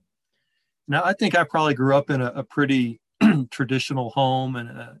Now, I think I probably grew up in a pretty traditional home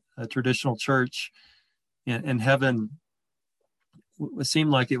and a traditional church, and heaven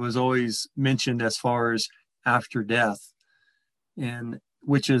seemed like it was always mentioned as far as after death, and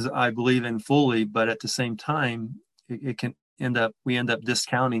which is I believe in fully, but at the same time, it can we end up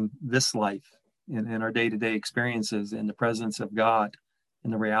discounting this life in our day-to-day experiences in the presence of God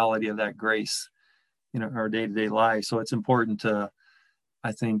and the reality of that grace in our day-to-day life. So it's important to,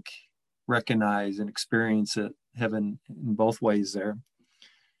 I think, recognize and experience it, heaven in both ways there.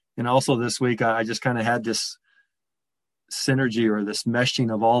 And also this week, I just kind of had this synergy or this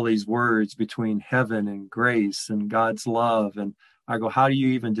meshing of all these words between heaven and grace and God's love. And I go, how do you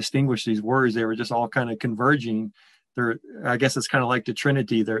even distinguish these words? They were just all kind of converging. I guess it's kind of like the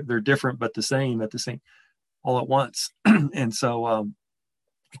Trinity. They're different, but the same at the same, all at once. And so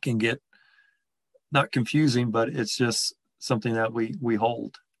it can get not confusing, but it's just something that we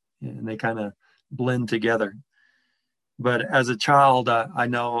hold, and they kind of blend together. But as a child, I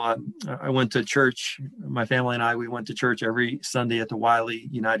know I went to church. My family and we went to church every Sunday at the Wiley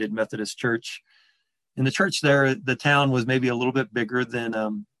United Methodist Church. In the church there, the town was maybe a little bit bigger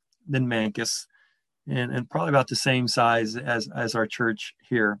than Mancos, and probably about the same size as our church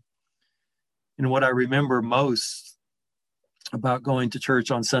here. And what I remember most about going to church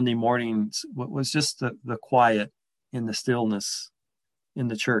on Sunday mornings was just the quiet and the stillness in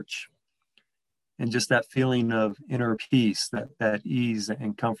the church. And just that feeling of inner peace, that ease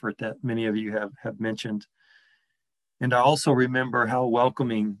and comfort that many of you have mentioned. And I also remember how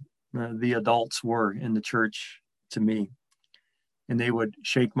welcoming the adults were in the church to me. And they would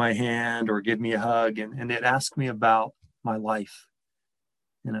shake my hand or give me a hug, and they'd ask me about my life.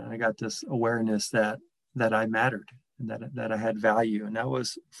 And I got this awareness that I mattered and that I had value, and that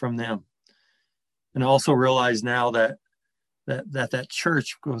was from them. And I also realize now that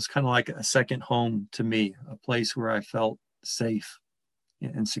church was kind of like a second home to me, a place where I felt safe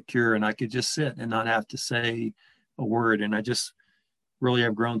and secure, and I could just sit and not have to say a word. And I just really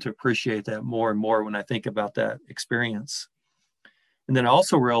have grown to appreciate that more and more when I think about that experience. And then I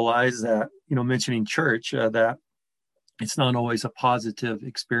also realized that, mentioning church, that it's not always a positive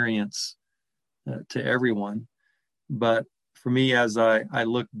experience to everyone. But for me, as I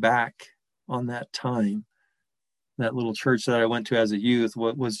look back on that time, that little church that I went to as a youth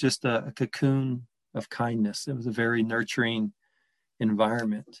was just a cocoon of kindness. It was a very nurturing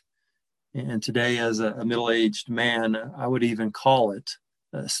environment. And today, as a middle-aged man, I would even call it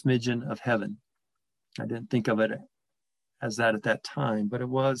a smidgen of heaven. I didn't think of it as that at that time, but it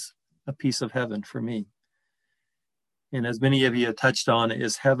was a piece of heaven for me. And as many of you have touched on,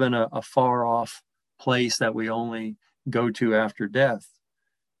 is heaven a far-off place that we only go to after death?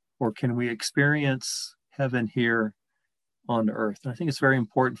 Or can we experience heaven here on earth? And I think it's very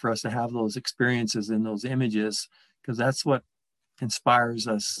important for us to have those experiences and those images, because that's what inspires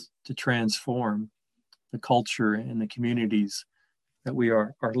us to transform the culture and the communities that we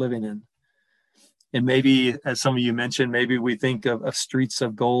are living in. And maybe, as some of you mentioned, maybe we think of streets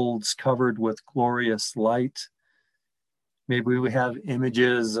of golds covered with glorious light. Maybe we have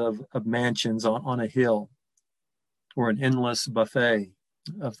images of mansions on a hill, or an endless buffet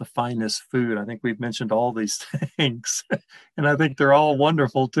of the finest food. I think we've mentioned all these things, and I think they're all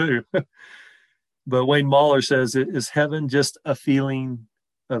wonderful too. But Wayne Mahler says, is heaven just a feeling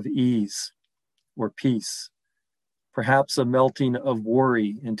of ease or peace? Perhaps a melting of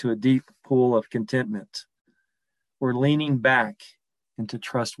worry into a deep pool of contentment, or leaning back into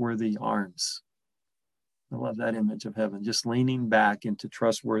trustworthy arms. I love that image of heaven, just leaning back into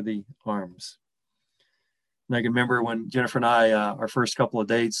trustworthy arms. And I can remember when Jennifer and I, our first couple of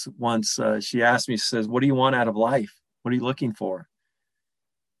dates, once she asked me, she says, what do you want out of life? What are you looking for?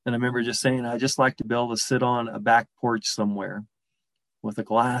 And I remember just saying, I just like to be able to sit on a back porch somewhere with a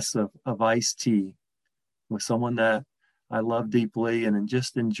glass of iced tea with someone that I love deeply, and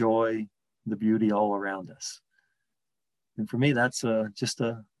just enjoy the beauty all around us. And for me, that's just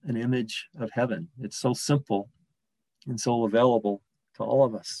an image of heaven. It's so simple and so available to all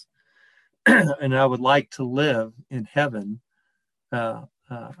of us. And I would like to live in heaven.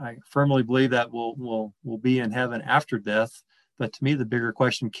 I firmly believe that we'll be in heaven after death. But to me, the bigger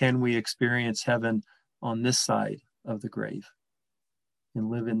question, can we experience heaven on this side of the grave and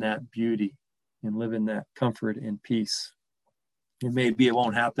live in that beauty and live in that comfort and peace? And maybe it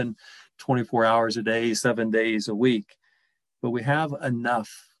won't happen 24 hours a day, 7 days a week, but we have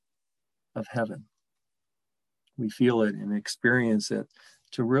enough of heaven. We feel it and experience it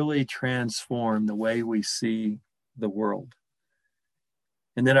to really transform the way we see the world.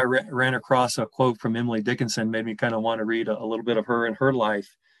 And then I ran across a quote from Emily Dickinson, made me kind of want to read a little bit of her and her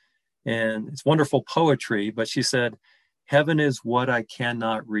life. And it's wonderful poetry, but she said, "Heaven is what I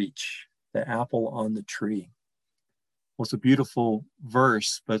cannot reach, the apple on the tree." Well, it's a beautiful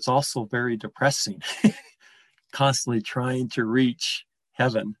verse, but it's also very depressing. Constantly trying to reach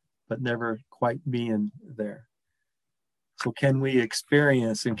heaven, but never quite being there. So, can we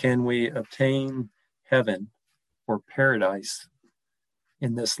experience and can we obtain heaven or paradise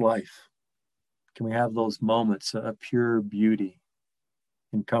in this life? Can we have those moments of pure beauty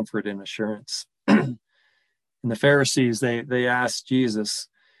and comfort and assurance? And the Pharisees, they asked Jesus,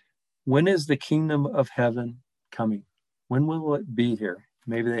 when is the kingdom of heaven coming? When will it be here?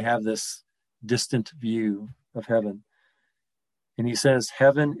 Maybe they have this distant view of heaven. And he says,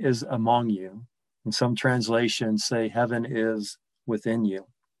 heaven is among you. And some translations say heaven is within you.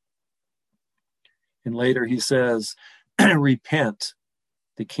 And later he says, repent,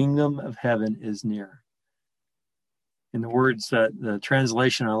 the kingdom of heaven is near. And the words that the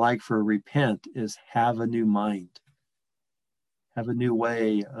translation I like for repent is have a new mind, have a new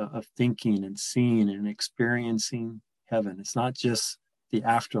way of thinking and seeing and experiencing heaven. It's not just the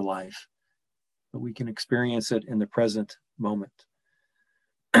afterlife, but we can experience it in the present moment.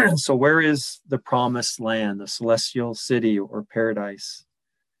 So where is the promised land, the celestial city or paradise?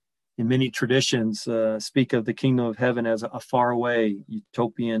 In many traditions, speak of the kingdom of heaven as a faraway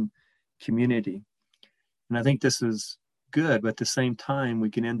utopian community. And I think this is good, but at the same time, we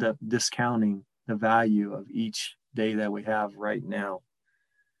can end up discounting the value of each day that we have right now.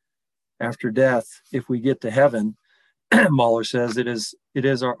 After death, if we get to heaven, Mahler says it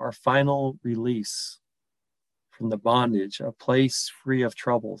is our final release from the bondage, a place free of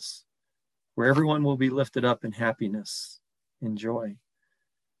troubles, where everyone will be lifted up in happiness and joy.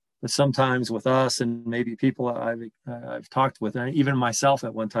 But sometimes with us and maybe people I've talked with, and even myself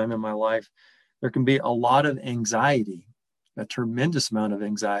at one time in my life, there can be a lot of anxiety, a tremendous amount of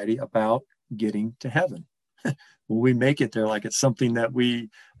anxiety about getting to heaven. Will we make it there? Like it's something that we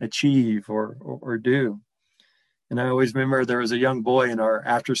achieve or do. And I always remember there was a young boy in our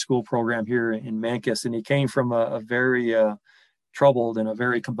after-school program here in Mancos, and he came from a very troubled and a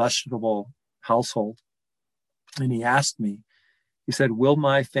very combustible household. And he asked me, he said, will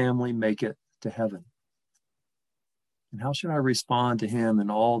my family make it to heaven? And how should I respond to him and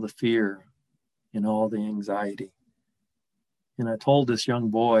all the fear and all the anxiety? And I told this young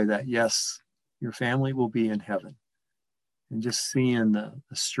boy that, yes, your family will be in heaven. And just seeing the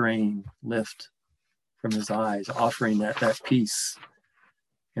strain lift from his eyes, offering that peace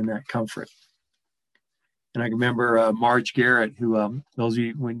and that comfort. And I remember Marge Garrett, who those of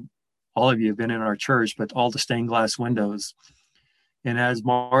you, when all of you have been in our church, but all the stained glass windows. And as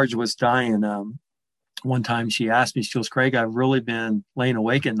Marge was dying, one time she asked me, she goes, Craig, I've really been laying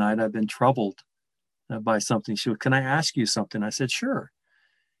awake at night. I've been troubled by something. She goes, can I ask you something? I said, sure.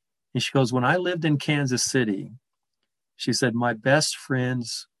 And she goes, when I lived in Kansas City, she said, my best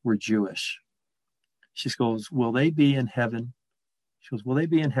friends were Jewish. She goes, will they be in heaven? She goes, will they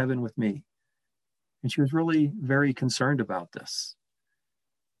be in heaven with me? And she was really very concerned about this.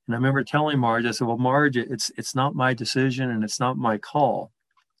 And I remember telling Marge, I said, well, Marge, it's not my decision and it's not my call.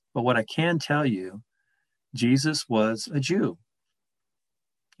 But what I can tell you, Jesus was a Jew.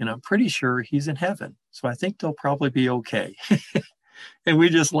 And I'm pretty sure he's in heaven. So I think they'll probably be okay. And we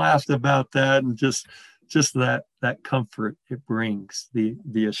just laughed about that and just that comfort it brings,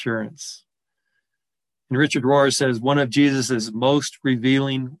 the assurance. And Richard Rohr says one of Jesus's most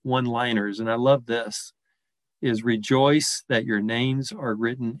revealing one-liners, and I love this, is rejoice that your names are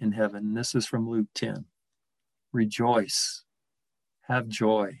written in heaven. And this is from Luke 10. Rejoice, have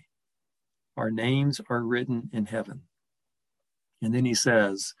joy. Our names are written in heaven. And then he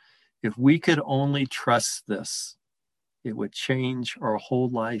says, if we could only trust this, it would change our whole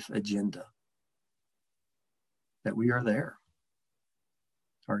life agenda. That we are there.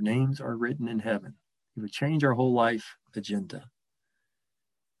 Our names are written in heaven. It would change our whole life agenda.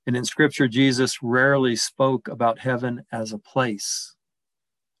 And in Scripture, Jesus rarely spoke about heaven as a place,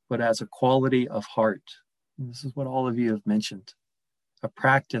 but as a quality of heart. And this is what all of you have mentioned. A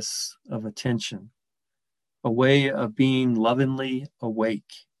practice of attention, a way of being lovingly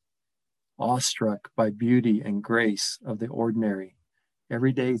awake, awestruck by beauty and grace of the ordinary,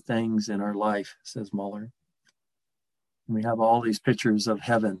 everyday things in our life, says Muller. And we have all these pictures of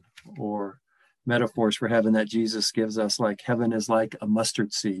heaven or metaphors for heaven that Jesus gives us, like heaven is like a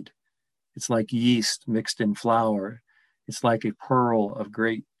mustard seed. It's like yeast mixed in flour. It's like a pearl of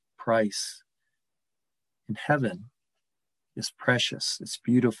great price. And heaven is precious. It's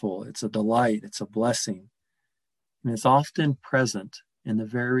beautiful. It's a delight. It's a blessing. And it's often present in the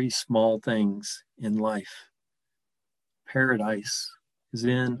very small things in life. Paradise is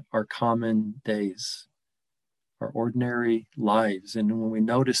in our common days, our ordinary lives. And when we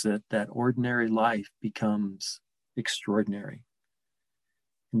notice it, that ordinary life becomes extraordinary.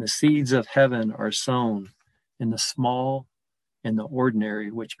 And the seeds of heaven are sown in the small and the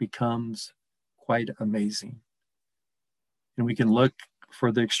ordinary, which becomes quite amazing. And we can look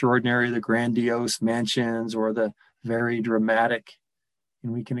for the extraordinary, the grandiose mansions, or the very dramatic,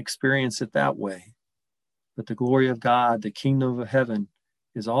 and we can experience it that way. But the glory of God, the kingdom of heaven,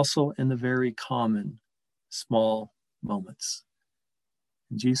 is also in the very common, small moments.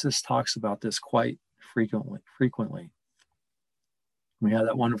 And Jesus talks about this quite frequently. We have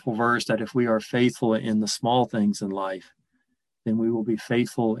that wonderful verse that if we are faithful in the small things in life, then we will be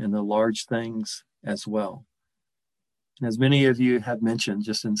faithful in the large things as well. And as many of you have mentioned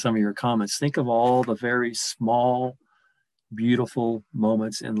just in some of your comments, think of all the very small, beautiful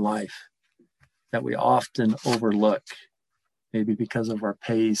moments in life that we often overlook, maybe because of our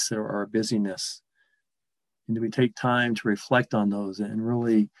pace or our busyness. And do we take time to reflect on those and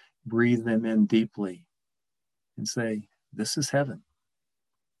really breathe them in deeply and say, this is heaven.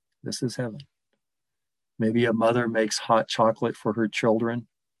 This is heaven. Maybe a mother makes hot chocolate for her children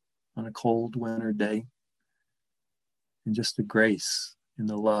on a cold winter day. And just the grace and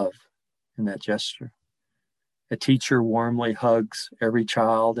the love in that gesture. A teacher warmly hugs every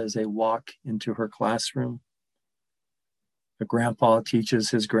child as they walk into her classroom. A grandpa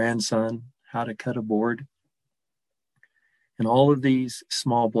teaches his grandson how to cut a board. And all of these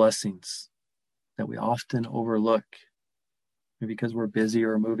small blessings that we often overlook because we're busy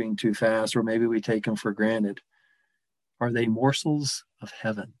or moving too fast, or maybe we take them for granted, are they morsels of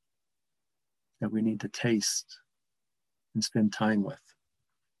heaven that we need to taste and spend time with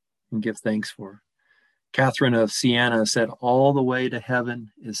and give thanks for? Catherine of Siena said, all the way to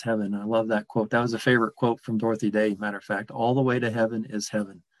heaven is heaven. I love that quote. That was a favorite quote from Dorothy Day, matter of fact. All the way to heaven is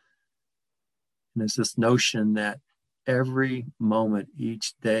heaven. And it's this notion that every moment,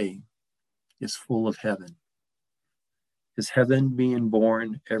 each day, is full of heaven. Is heaven being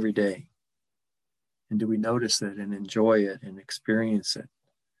born every day? And do we notice it and enjoy it and experience it?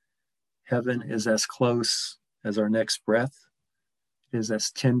 Heaven is as close as our next breath. It is as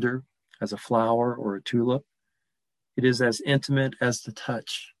tender as a flower or a tulip. It is as intimate as the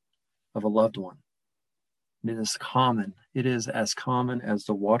touch of a loved one. It is common. It is as common as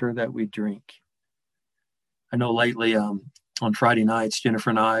the water that we drink. I know lately on Friday nights, Jennifer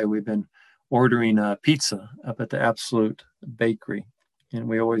and I, we've been ordering pizza up at the Absolute Bakery. And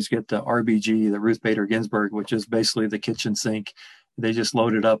we always get the RBG, the Ruth Bader Ginsburg, which is basically the kitchen sink. They just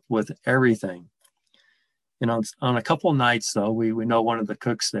load it up with everything. And on a couple of nights, though, we know one of the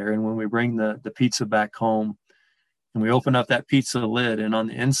cooks there. And when we bring the pizza back home and we open up that pizza lid, and on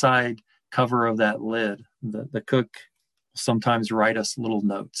the inside cover of that lid, the cook sometimes write us little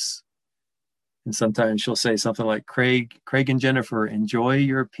notes. And sometimes she'll say something like, Craig and Jennifer, enjoy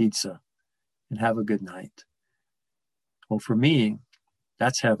your pizza and have a good night. Well, for me,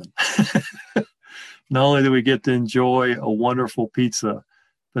 that's heaven. Not only do we get to enjoy a wonderful pizza,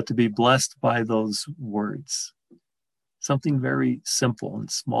 but to be blessed by those words. Something very simple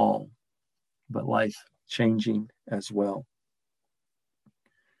and small, but life-changing as well.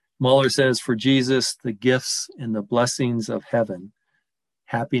 Muller says, for Jesus, the gifts and the blessings of heaven,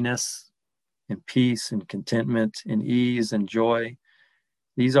 happiness and peace and contentment and ease and joy,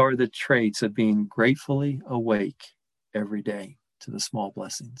 these are the traits of being gratefully awake every day to the small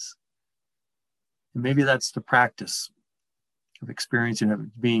blessings. And maybe that's the practice of experiencing,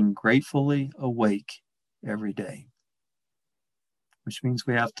 of being gratefully awake every day, which means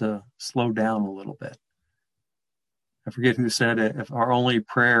we have to slow down a little bit. I forget who said it. If our only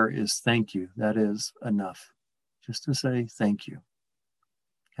prayer is thank you, that is enough. Just to say thank you.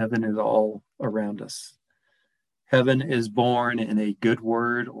 Heaven is all around us. Heaven is born in a good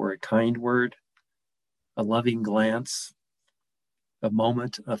word or a kind word, a loving glance, a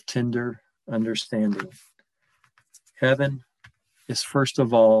moment of tender understanding. Heaven is first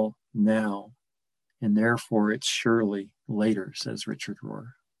of all now, and therefore it's surely later, says Richard Rohr.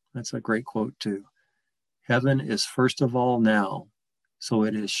 That's a great quote too. Heaven is first of all now, so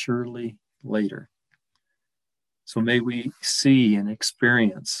it is surely later. So may we see and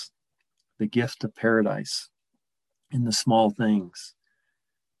experience the gift of paradise in the small things.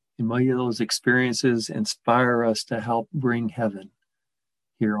 And may those experiences inspire us to help bring heaven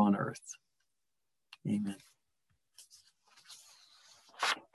here on earth. Amen.